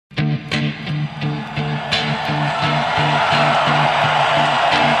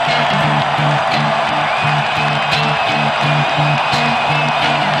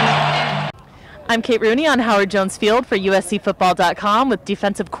I'm Kate Rooney on Howard Jones Field for USCFootball.com with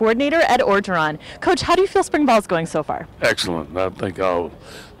defensive coordinator Ed Orgeron. Coach, how do you feel spring ball is going so far? Excellent. I think our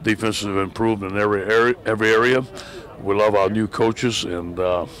defenses have improved in every area. We love our new coaches, and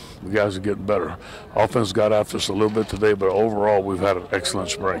the guys are getting better. Offense got after us a little bit today, but overall we've had an excellent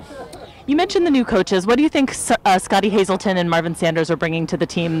spring. You mentioned the new coaches. What do you think Scotty Hazelton and Marvin Sanders are bringing to the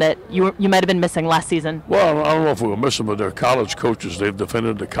team that you might have been missing last season? Well, I don't know if we were missing, but they're college coaches. They've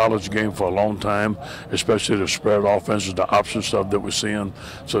defended the college game for a long time, especially the spread offenses, the option stuff that we're seeing.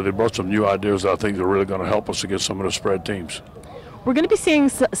 So they brought some new ideas that I think are really going to help us against some of the spread teams. We're going to be seeing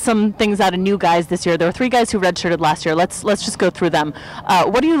some things out of new guys this year. There were 3 guys who redshirted last year. Let's just go through them.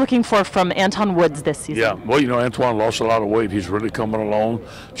 What are you looking for from Anton Woods this season? Yeah, well, you know, Antoine lost a lot of weight. He's really coming along,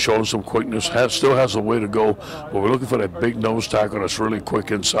 showing some quickness. Still has a way to go, but we're looking for that big nose tackle that's really quick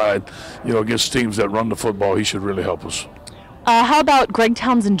inside. You know, against teams that run the football, he should really help us. How about Greg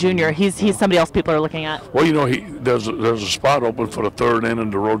Townsend Jr.? He's somebody else people are looking at. Well, you know, there's a spot open for the third end in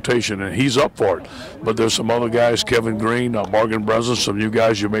the rotation, and he's up for it. But there's some other guys, Kevin Green, Morgan Breslin, some new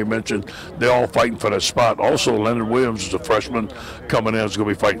guys you may mention. They're all fighting for that spot. Also, Leonard Williams is a freshman coming in, is going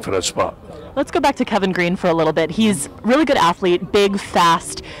to be fighting for that spot. Let's go back to Kevin Green for a little bit. He's a really good athlete, big,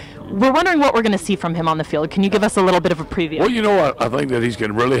 fast. We're wondering what we're going to see from him on the field. Can you give us a little bit of a preview? Well, you know, I think that he's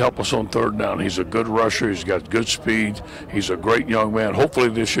going to really help us on third down. He's a good rusher. He's got good speed. He's a great young man. Hopefully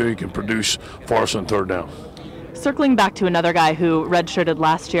this year he can produce for us on third down. Circling back to another guy who redshirted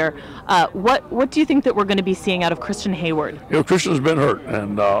last year, what do you think that we're going to be seeing out of Christian Hayward? You know, Christian's been hurt,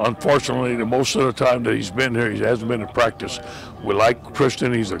 and unfortunately, most of the time that he's been here, he hasn't been in practice. We like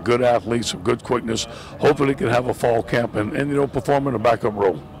Christian. He's a good athlete, some good quickness. Hopefully he can have a fall camp and you know, perform in a backup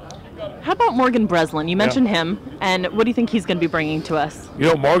role. How about Morgan Breslin? You mentioned him, and what do you think he's going to be bringing to us? You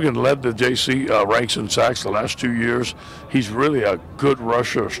know, Morgan led the JC ranks in sacks the last 2 years. He's really a good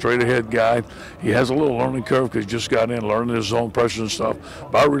rusher, a straight-ahead guy. He has a little learning curve because he just got in, learning his own pressure and stuff.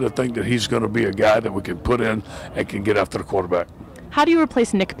 But I really think that he's going to be a guy that we can put in and can get after the quarterback. How do you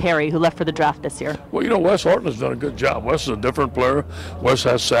replace Nick Perry, who left for the draft this year? Well, you know, Wes Horton has done a good job. Wes is a different player. Wes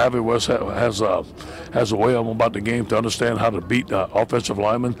has savvy. Wes has a way about the game to understand how to beat offensive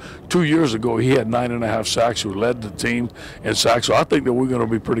linemen. 2 years ago, he had 9.5 sacks. He led the team in sacks. So I think that we're going to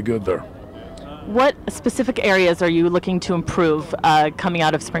be pretty good there. What specific areas are you looking to improve coming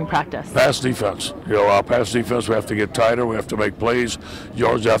out of spring practice? Pass defense. You know, our pass defense, we have to get tighter. We have to make plays,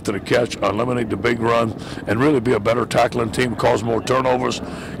 yards after the catch, eliminate the big run, and really be a better tackling team, cause more turnovers.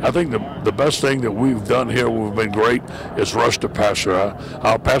 I think the best thing that we've done here, we've been great, is rush the passer.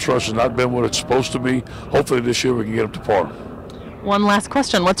 Our pass rush has not been what it's supposed to be. Hopefully this year we can get up to par. One last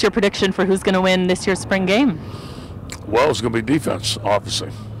question. What's your prediction for who's going to win this year's spring game? Well, it's going to be defense, obviously.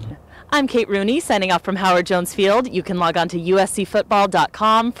 I'm Kate Rooney, signing off from Howard Jones Field. You can log on to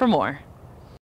USCFootball.com for more.